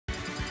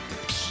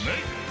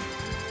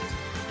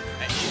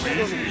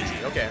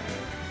Okay.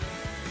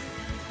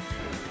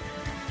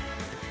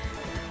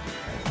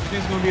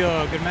 Think it's gonna be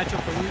a good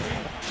matchup for Luigi?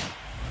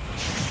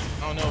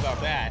 I don't know about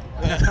that.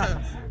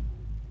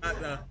 Not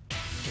the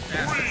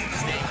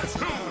fastest Snake's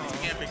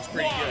camping's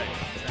pretty good.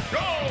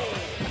 So.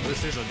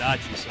 This is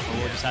Adachi, so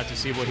we'll just have to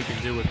see what he can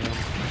do with him.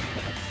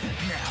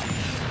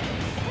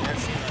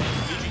 That's,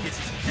 Luigi gets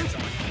his hits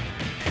on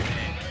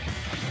and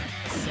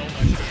so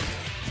much damage.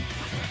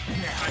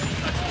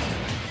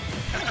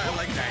 I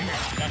like that.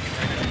 I think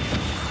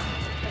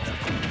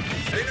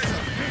that's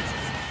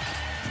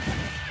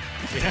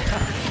Yeah.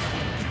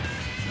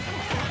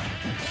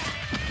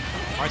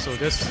 Alright, so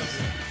this.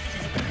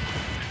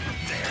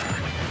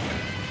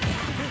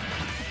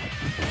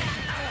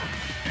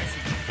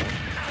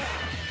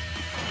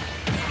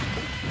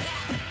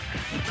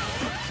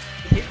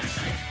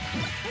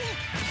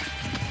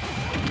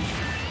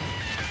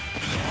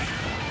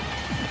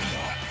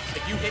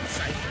 If you hit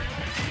Cypher,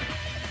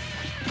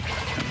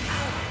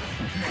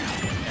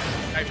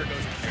 Cypher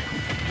goes in there.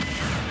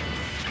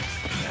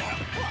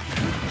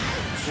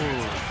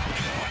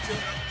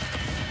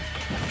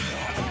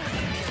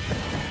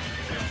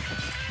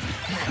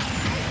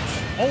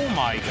 Oh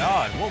my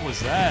god, what was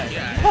that?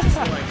 Yeah, it's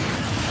like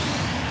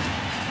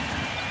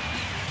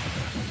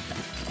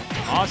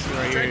Mossy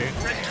right here.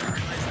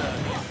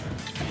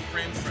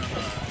 frames from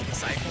the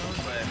Cyclone,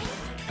 but it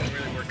doesn't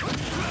really work.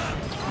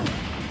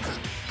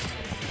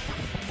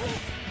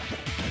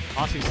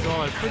 Mossy's still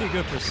at a pretty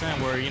good percent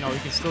where, you know, he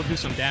can still do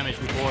some damage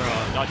before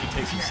Adachi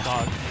takes his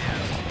stock.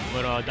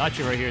 But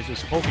Adachi right here is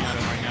just poking at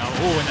him right now.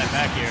 Oh, in that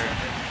back air.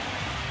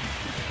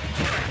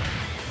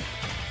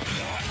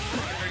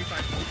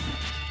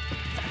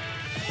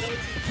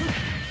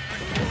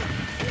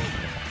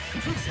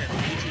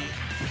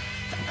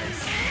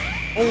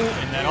 Oh,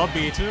 and that up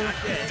B too.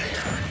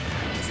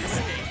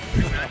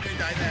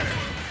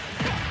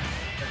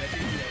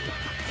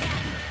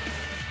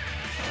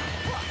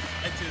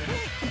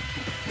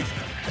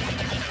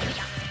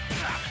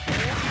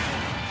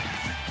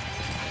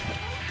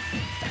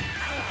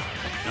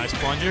 Nice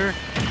plunger.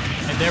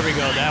 And there we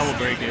go, that will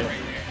break it.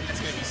 That's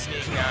gonna be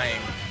Snake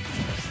dying.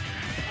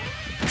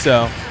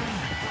 So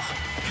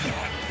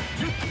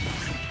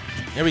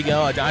there we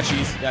go,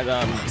 Adachi's got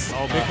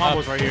oh, big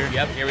combos right here.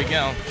 Yep, here we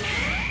go.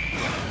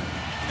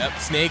 Yep,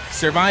 Snake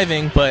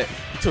surviving, but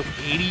took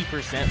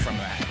 80% from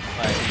that.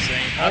 Like,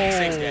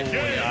 Snake's dead.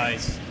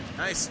 Nice.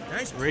 Nice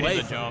Ready play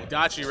to from jump.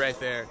 Adachi right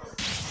there.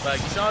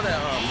 Like, you saw that,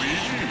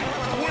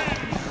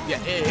 yeah,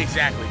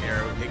 exactly,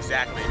 Darrow,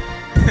 exactly.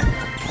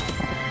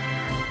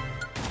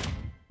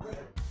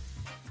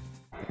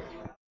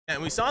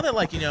 And we saw that,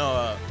 like, you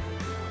know,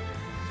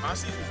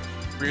 Mossy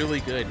was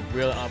really good,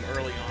 early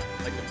on.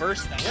 Like, the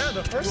first stock. Yeah,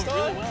 the first stock.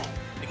 Really well.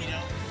 Like, you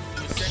know,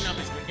 he was setting up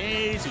his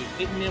grenades, he was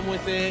hitting him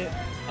with it.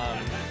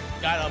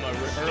 Got him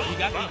he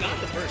got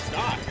the first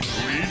stock.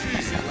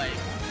 And like,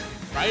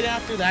 right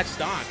after that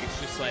stock, it's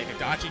just like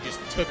Adachi just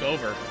took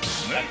over.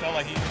 I felt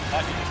like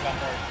Adachi just got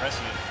more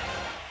aggressive.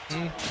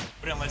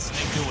 We didn't let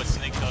Snake do what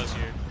Snake does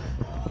here.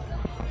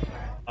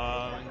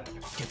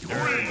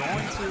 They're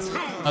going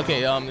to.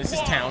 Okay, this is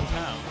Town.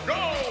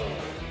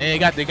 And they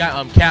got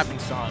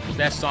Captain's Song, the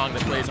best song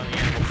that plays on the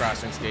Animal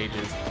Crossing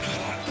stages.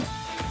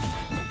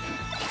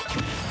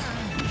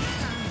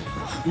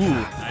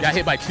 Ooh, got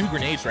hit by 2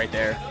 grenades right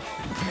there.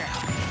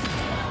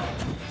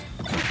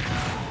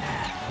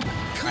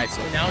 Alright,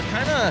 so now it's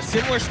kind of a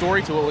similar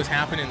story to what was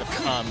happening in the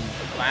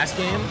last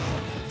game.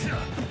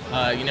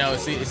 You know,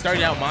 it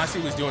started out Mossy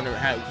was doing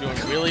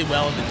really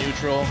well in the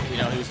neutral. You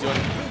know, he was doing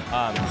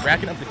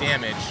racking up the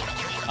damage,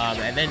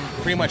 and then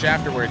pretty much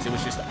afterwards it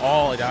was just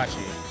all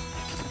Adachi.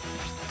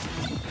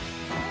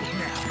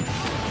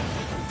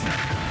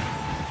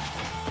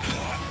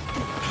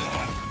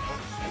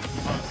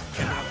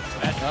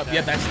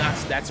 Yep,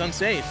 that's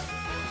unsafe.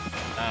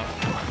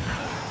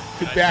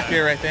 Good back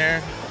there, right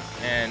there,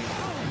 and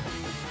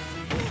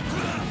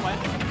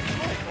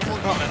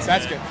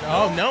that's good.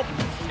 Oh nope,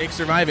 Nick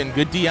surviving.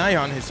 Good DI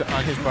on his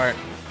part.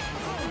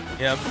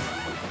 Yep.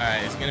 All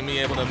right, he's gonna be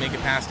able to make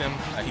it past him.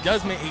 He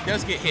does get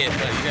hit,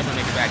 but he's able to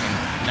make it back in.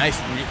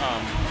 Nice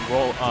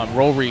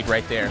roll read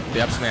right there.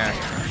 The up smash,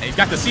 and he's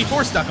got the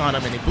C4 stuck on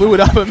him, and he blew it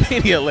up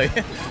immediately.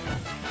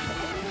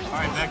 All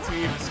right, back to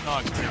even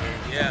stocks right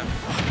here. Yeah.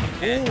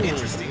 Ooh,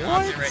 interesting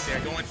option right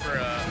there, going for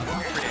a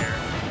forward air.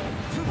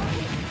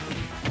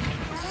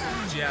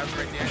 Jabs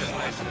right there, just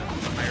nice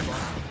fireball.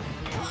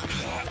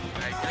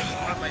 Nice,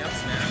 caught by up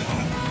smash.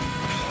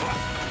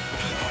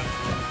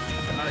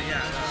 Oh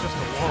yeah, it's just a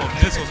wall of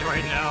missiles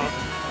right now.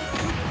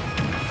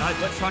 Not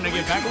trying to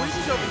get back.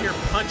 Luigi's over here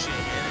punching,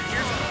 and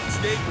here's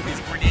Snake with his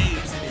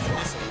grenades and his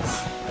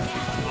missiles.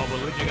 Oh, but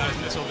Luigi got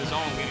his missile of his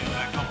own, getting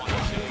back up on the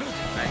too.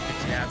 Nice,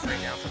 good jabs right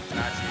now from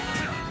Adachi.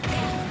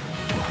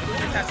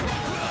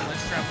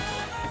 Let's travel.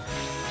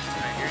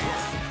 Alright, here he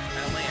is.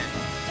 Gonna land.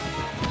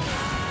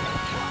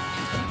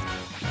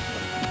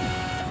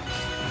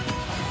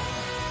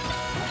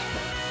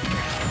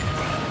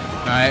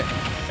 Alright,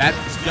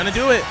 that's gonna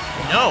do it.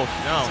 No.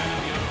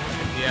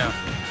 Yeah.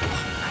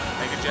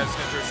 Make a Jeff's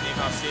gonna throw Snake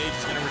off stage.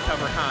 He's gonna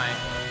recover high.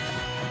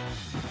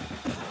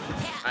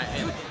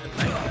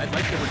 I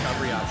like the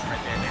recovery option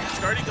right there. He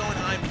started going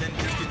high, but then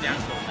just get down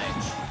to the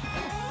ledge.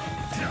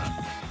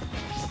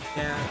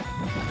 Yeah,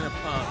 I'm gonna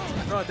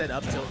throw out that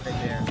up tilt right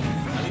there.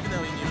 Even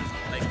though he knew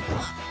like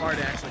hard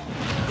to actually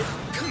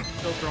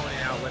still throwing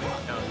it out, letting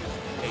him know,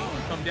 hey,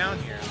 come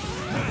down here.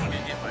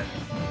 And hit by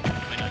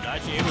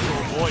Adachi able to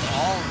avoid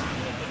all.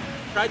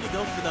 Tried to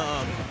go for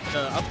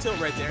the up tilt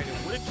right there, and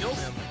it would have killed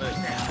him, but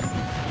you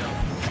know,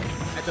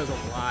 that does a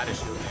lot of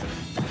shield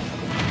damage.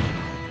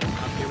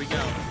 Here we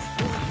go.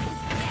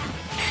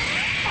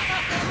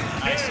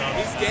 Nice up.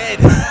 He's dead.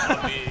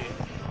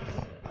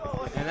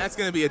 And that's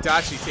gonna be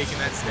Adachi taking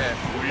that step.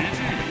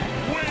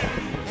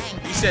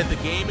 You said the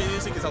game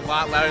music is a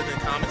lot louder than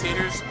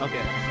commentators.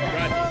 Okay.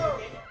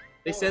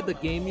 They said the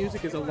game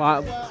music is a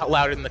lot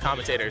louder than the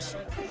commentators.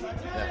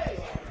 Yeah.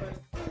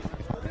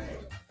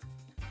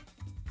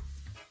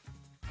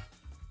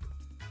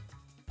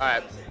 All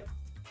right.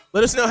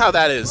 Let us know how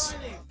that is.